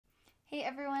Hey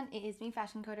everyone, it is me,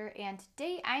 Fashion Coder, and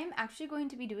today I am actually going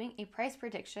to be doing a price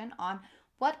prediction on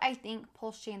what I think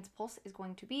Pulse Chain's pulse is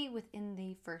going to be within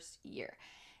the first year.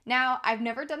 Now, I've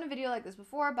never done a video like this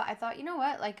before, but I thought, you know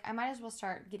what, I might as well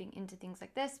start getting into things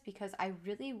like this because I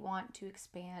really want to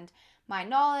expand my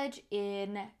knowledge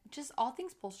in just all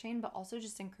things Pulse Chain, but also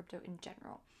just in crypto in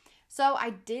general. So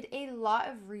I did a lot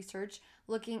of research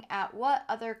looking at what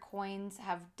other coins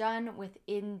have done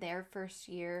within their first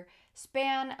year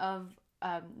span of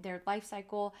their life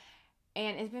cycle,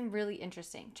 and it's been really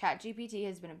interesting. ChatGPT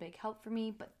has been a big help for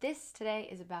me, but this today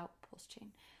is about Pulse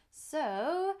Chain.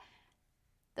 So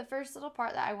the first little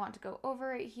part that I want to go over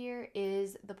right here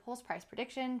is the Pulse Price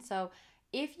Prediction. So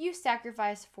if you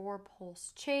sacrifice for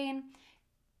Pulse Chain,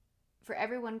 for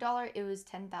every $1, it was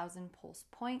 10,000 Pulse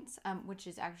points, which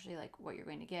is actually like what you're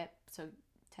going to get. So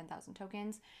 10,000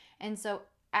 tokens. And so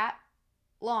at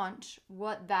launch,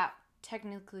 what that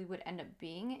technically would end up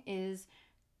being is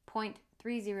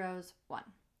 0.301.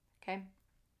 Okay.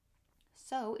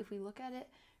 So if we look at it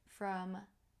from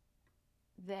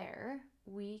there,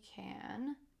 we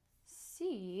can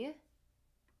see,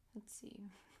 let's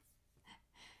see.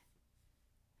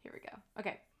 Here we go.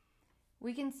 Okay.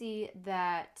 We can see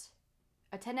that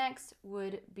a 10x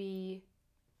would be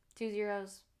 2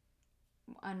 zeros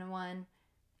and a 1.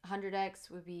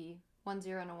 100x would be 1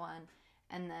 0 and a 1.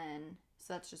 And then,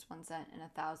 so that's just 1 cent. And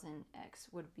 1,000x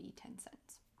would be 10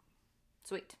 cents.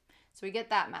 Sweet. So we get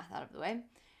that math out of the way.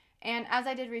 And as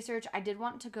I did research, I did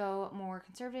want to go more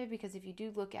conservative because if you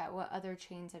do look at what other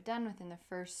chains have done within the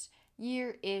first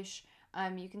year-ish,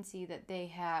 you can see that they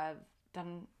have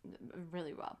done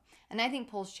really well. And I think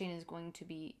Pulse Chain is going to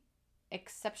be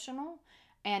exceptional,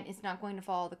 and it's not going to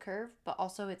follow the curve, but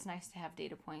also it's nice to have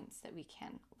data points that we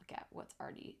can look at what's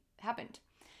already happened.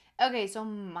 Okay, so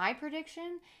my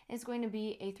prediction is going to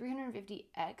be a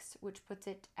 350x, which puts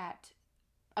it at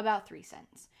about 3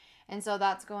 cents. And so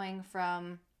that's going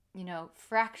from,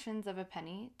 fractions of a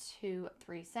penny to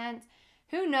 3 cents.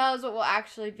 Who knows what will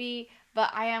actually be,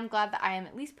 but I am glad that I am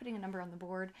at least putting a number on the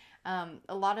board.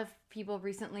 A lot of people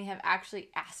recently have actually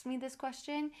asked me this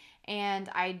question, and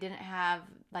I didn't have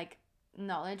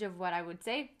knowledge of what I would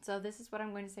say. So this is what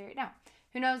I'm going to say right now.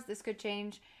 Who knows? This could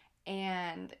change,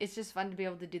 and it's just fun to be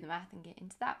able to do the math and get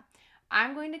into that.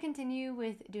 I'm going to continue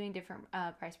with doing different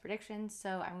price predictions.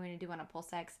 So I'm going to do one on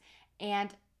PulseX,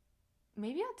 and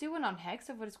maybe I'll do one on Hex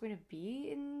of what it's going to be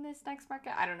in this next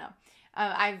market. I don't know.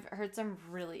 I've heard some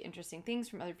really interesting things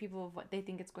from other people of what they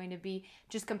think it's going to be,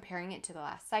 just comparing it to the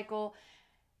last cycle.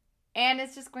 And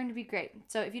it's just going to be great.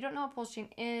 So if you don't know what Pulse Chain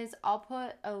is, I'll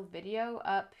put a video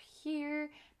up here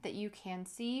that you can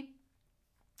see.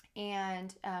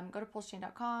 And go to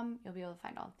pulsechain.com. You'll be able to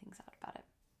find all the things out about it.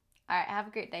 All right. Have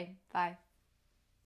a great day. Bye.